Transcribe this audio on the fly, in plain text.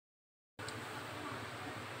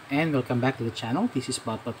and welcome back to the channel. This is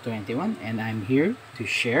Bob21 and I'm here to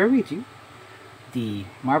share with you the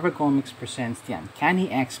Marvel Comics presents the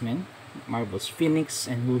Uncanny X-Men, Marvel's Phoenix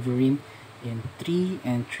and Wolverine in 3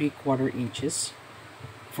 3/4 inches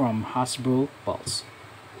from Hasbro Pulse.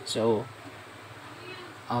 So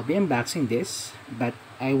I'll be unboxing this, but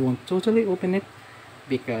I won't totally open it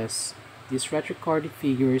because this retro-carded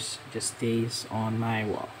figures just stays on my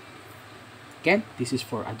wall. Again, this is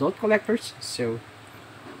for adult collectors, so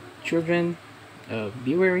children,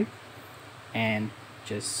 be wary and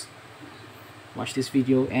just watch this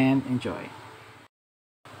video and enjoy.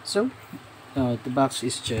 So the box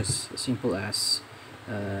is just as simple as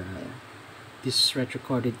this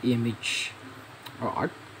retro-carded image or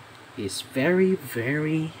art is very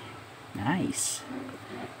nice.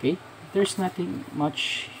 Okay, there's nothing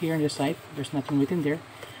much here on the side, there's nothing written there,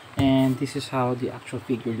 and this is how the actual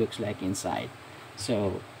figure looks like inside.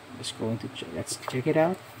 So let's check it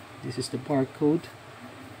out. This is the barcode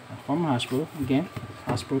from Hasbro. Again,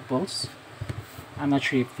 Hasbro Pulse. I'm not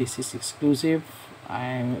sure if this is exclusive,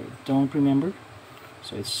 I don't remember.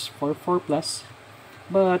 So it's for 4+,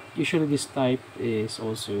 but usually this type is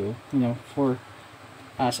also, for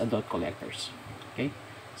us adult collectors. Okay,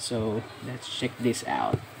 so let's check this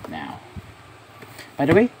out now. By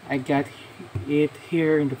the way, I got it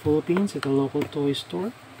here in the Philippines at a local toy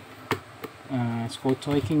store. It's called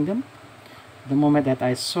Toy Kingdom. The moment that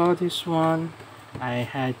I saw this one, I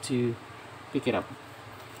had to pick it up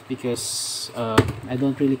because I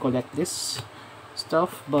don't really collect this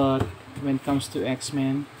stuff, but when it comes to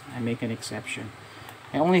X-Men, I make an exception.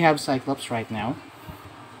 I only have Cyclops right now,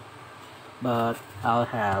 but I'll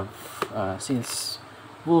have, since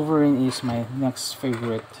Wolverine is my next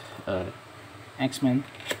favorite X-Men,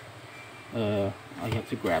 I have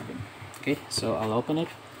to grab him. Okay, so I'll open it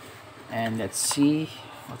and let's see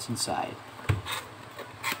what's inside.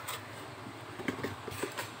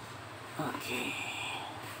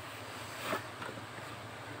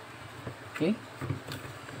 Okay,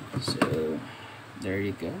 so there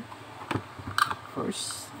you go.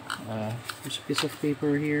 First, there's a piece of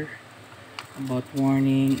paper here about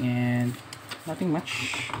warning and nothing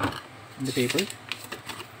much in the paper,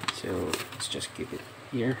 so let's just keep it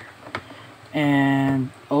here. And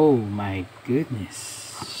oh my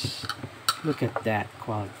goodness, look at that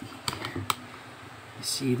quality. You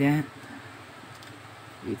see that?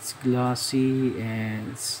 It's glossy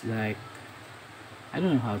and it's like, I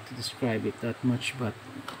don't know how to describe it that much, but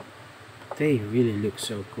they really look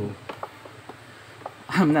so cool.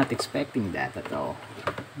 I'm not expecting that at all.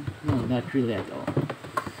 No, not really at all.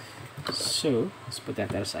 So let's put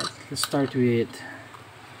that aside. Let's start with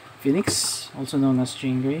Phoenix, also known as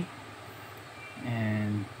Jean Grey.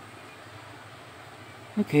 And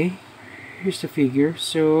okay, here's the figure.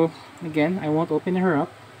 So again, I won't open her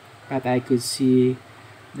up, but I could see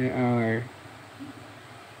there are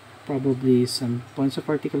probably some points of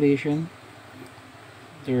articulation.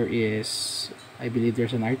 There is, I believe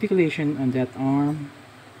there's an articulation on that arm,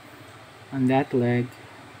 on that leg,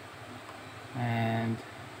 and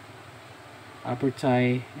upper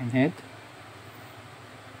thigh and head.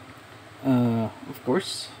 Of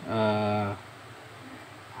course, I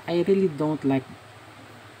really don't like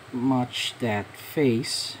much that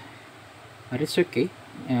face, but it's okay.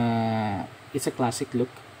 It's a classic look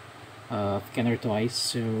of Kenner Toys,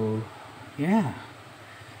 so yeah,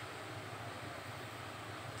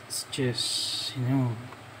 it's just,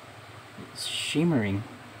 it's shimmering,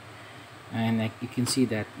 and like you can see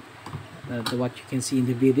that what you can see in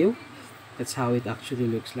the video, that's how it actually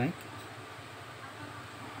looks like.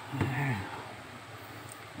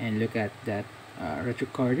 And look at that, retro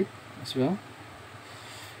carded as well.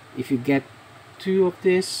 If you get 2 of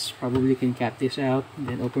this, probably can cut this out and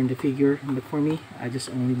then open the figure, but for me, I just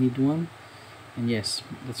only need 1. And yes,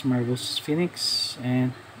 that's Marvel's Phoenix,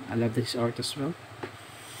 and I love this art as well.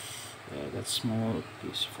 That small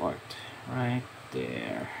piece of art right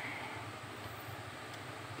there.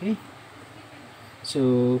 Okay,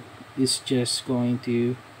 so it's just going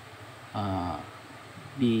to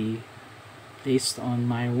be placed on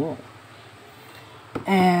my wall.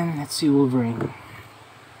 And let's see Wolverine.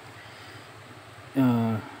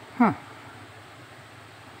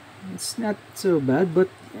 It's not so bad, but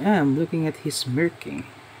yeah, I'm looking at his smirking.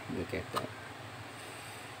 Look at that.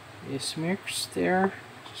 His smirks there,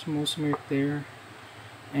 small smirk there,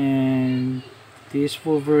 and this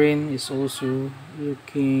Wolverine is also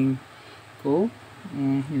looking cool.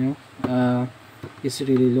 This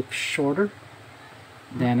really looks shorter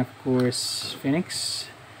than, of course, Phoenix.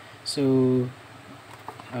 So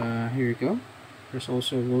here you go. There's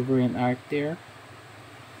also Wolverine art there,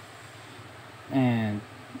 and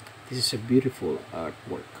This is a beautiful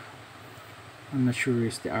artwork. I'm not sure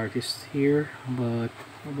is the artist here, but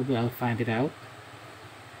probably I'll find it out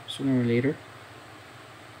sooner or later.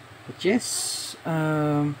 But yes,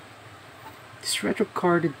 this retro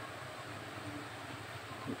card,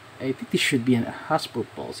 I think this should be an Hasbro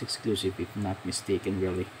Pulse exclusive, if not mistaken,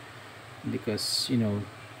 really, because you know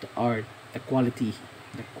the art, the quality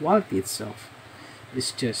itself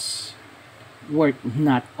is just worth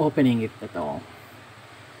not opening it at all.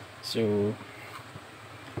 So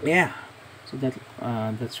yeah, so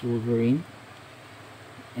that's Wolverine,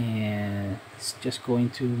 and it's just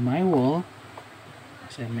going to my wall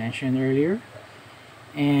as I mentioned earlier,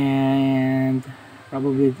 and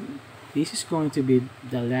probably this is going to be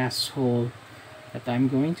the last haul that I'm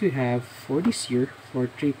going to have for this year for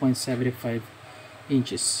 3.75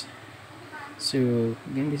 inches. So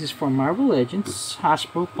again, this is for Marvel Legends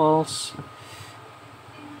Hasbro Pulse,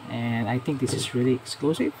 and I think this is really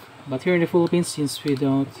exclusive. But here in the Philippines, since we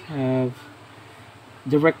don't have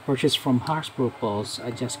direct purchase from Hasbro Pulse,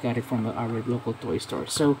 I just got it from our local toy store.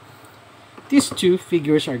 So these two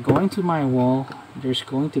figures are going to my wall. There's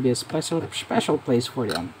going to be a special place for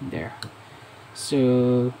them there.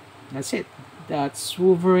 So that's it. That's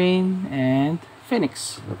Wolverine and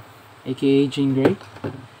Phoenix, aka Jean Grey.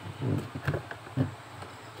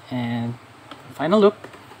 And final look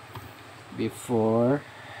before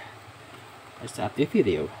I stop the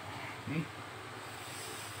video. Okay.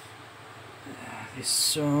 It's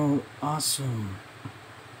so awesome.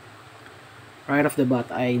 Right off the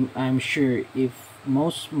bat, I'm sure if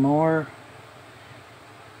more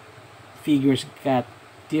figures got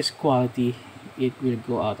this quality, it will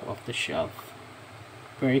go out of the shelf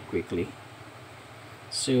very quickly.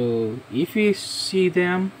 So if you see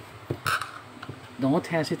them, don't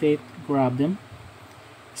hesitate, grab them.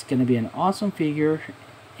 It's gonna be an awesome figure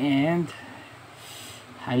and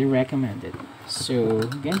highly recommend it. So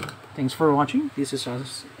again, thanks for watching. This is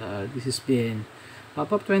us. This has been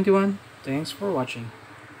Pop Up 21. Thanks for watching.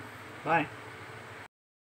 Bye.